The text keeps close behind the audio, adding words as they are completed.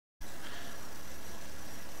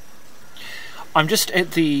I'm just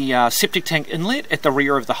at the septic tank inlet at the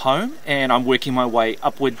rear of the home, and I'm working my way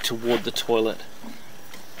upward toward the toilet.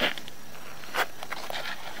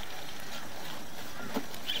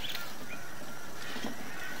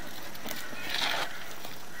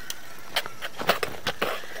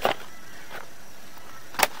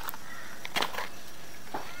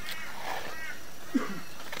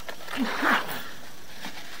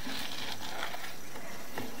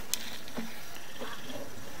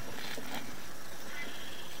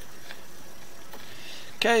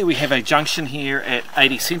 Okay, we have a junction here at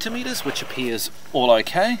 80 centimetres, which appears all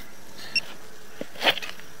okay.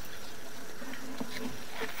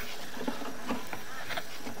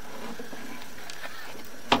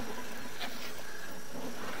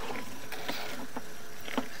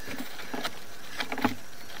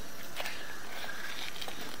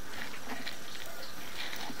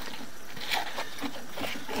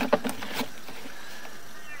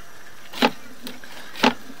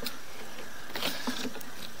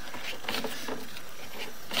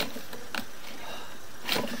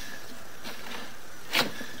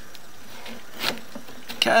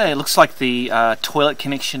 Okay, it looks like the toilet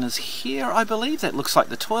connection is here, I believe. That looks like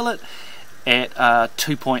the toilet at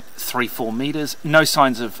 2.34 metres. No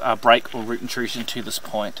signs of break or root intrusion to this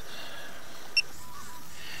point.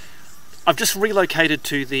 I've just relocated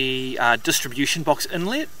to the distribution box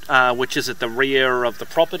inlet, which is at the rear of the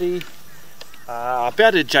property,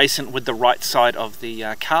 about adjacent with the right side of the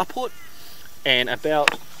carport, and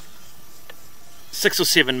about 6 or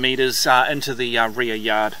 7 metres into the rear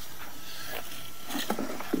yard.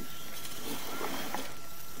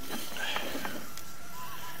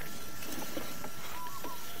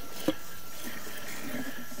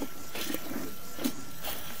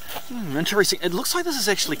 Interesting. It looks like this is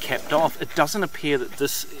actually capped off. It doesn't appear that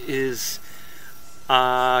this is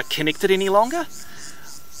connected any longer.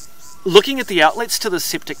 Looking at the outlets to the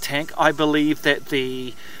septic tank, I believe that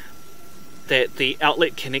the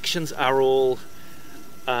outlet connections are all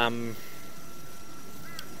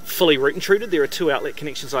fully root intruded. There are 2 outlet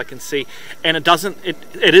connections I can see, and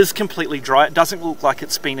it is completely dry. It doesn't look like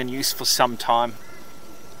it's been in use for some time.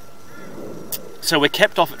 So we're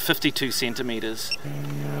capped off at 52 centimetres.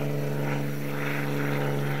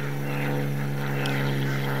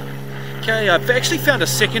 Okay, I've actually found a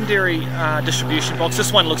secondary distribution box.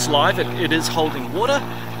 This one looks live. It is holding water.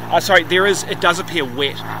 Sorry, it does appear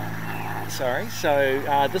wet. Sorry,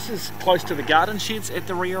 so this is close to the garden sheds at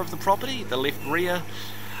the rear of the property, the left rear.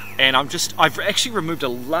 And I've actually removed a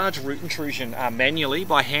large root intrusion manually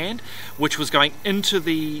by hand, which was going into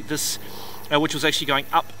which was actually going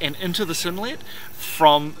up and into this inlet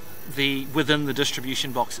from within the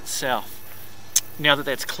distribution box itself. Now that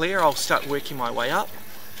that's clear, I'll start working my way up.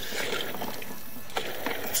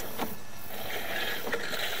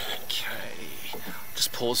 Okay,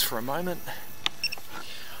 just pause for a moment.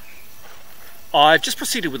 I've just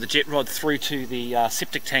proceeded with the jet rod through to the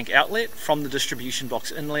septic tank outlet from the distribution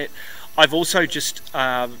box inlet. I've also just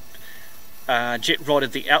jet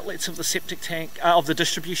rodded the outlets of the septic tank, of the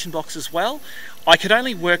distribution box as well. I could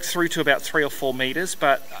only work through to about 3 or 4 metres,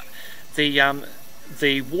 but the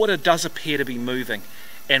water does appear to be moving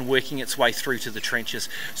and working its way through to the trenches.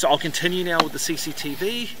 So I'll continue now with the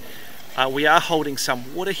CCTV. We are holding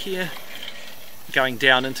some water here going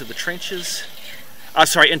down into the trenches.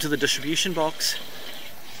 Into the distribution box.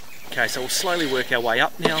 Okay, so we'll slowly work our way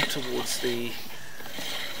up now towards the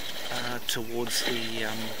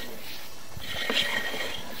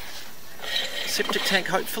septic tank,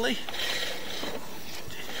 hopefully.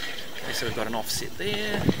 Okay, so we've got an offset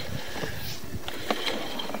there.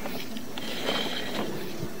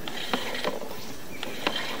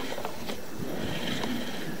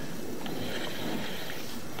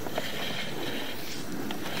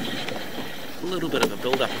 A little bit of a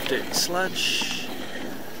build-up of dirt and sludge.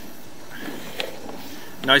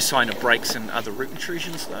 No sign of breaks and other root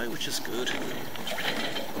intrusions though, which is good. I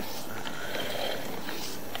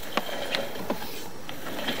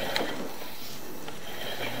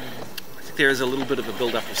think there is a little bit of a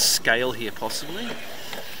build-up of scale here, possibly.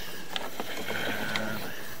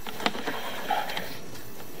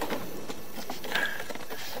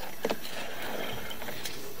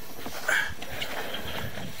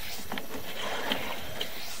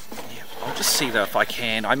 See though if I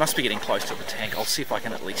can. I must be getting close to the tank. I'll see if I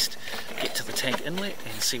can at least get to the tank inlet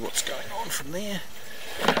and see what's going on from there.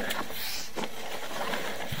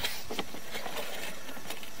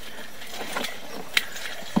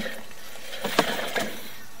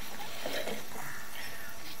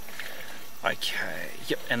 Okay,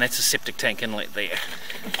 yep, and and that's the septic tank inlet there.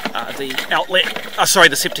 The outlet,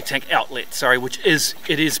 the septic tank outlet, which is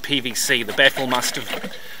PVC. The baffle must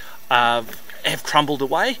have crumbled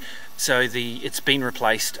away, so it's been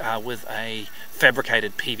replaced with a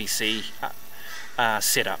fabricated PVC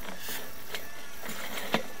setup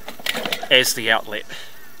as the outlet.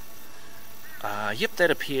 Yep, that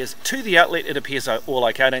appears, to the outlet it appears all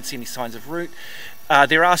okay. I don't see any signs of root.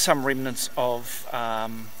 There are some remnants of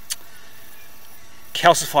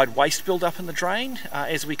calcified waste build-up in the drain,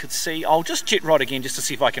 as we could see. I'll just jet rod again just to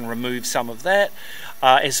see if I can remove some of that.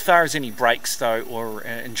 As far as any breaks though, or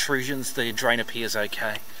intrusions, the drain appears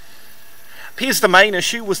okay. Appears the main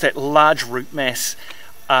issue was that large root mass,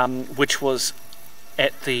 which was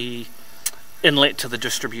at the inlet to the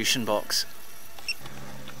distribution box.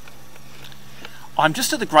 I'm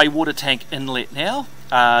just at the grey water tank inlet now.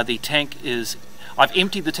 The tank is, I've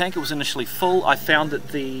emptied the tank, it was initially full. I found that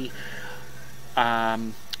the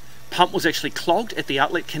pump was actually clogged at the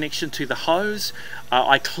outlet connection to the hose.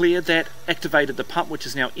 I cleared that, activated the pump, which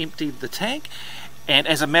has now emptied the tank, and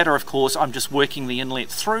as a matter of course I'm just working the inlet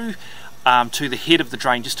through to the head of the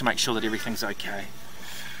drain just to make sure that everything's okay.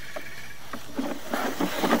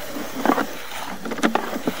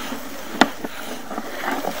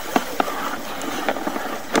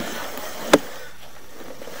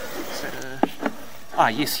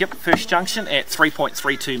 Yes, yep, first junction at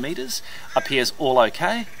 3.32 metres, appears all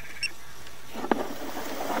okay.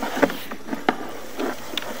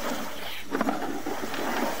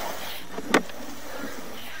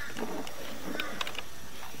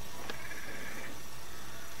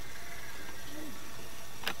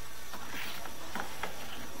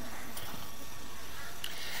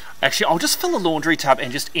 Actually, I'll just fill the laundry tub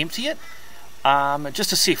and just empty it, just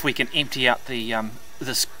to see if we can empty out the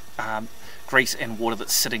this grease and water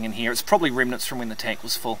that's sitting in here. It's probably remnants from when the tank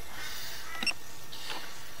was full.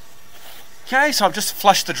 Okay, so I've just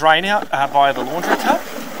flushed the drain out via the laundry tub.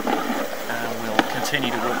 We'll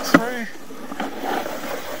continue to work through.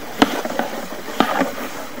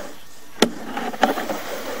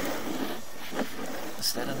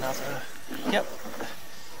 Is that another? Yep.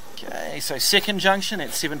 Okay, so second junction at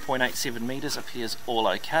 7.87 metres appears all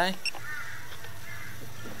okay.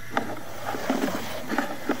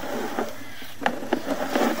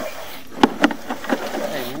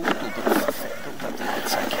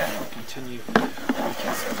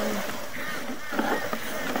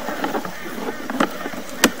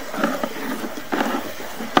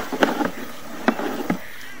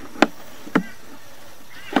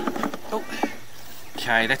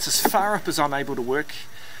 Okay, that's as far up as I'm able to work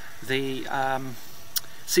the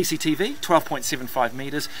CCTV, 12.75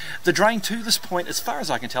 metres. The drain to this point, as far as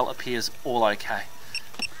I can tell, appears all okay.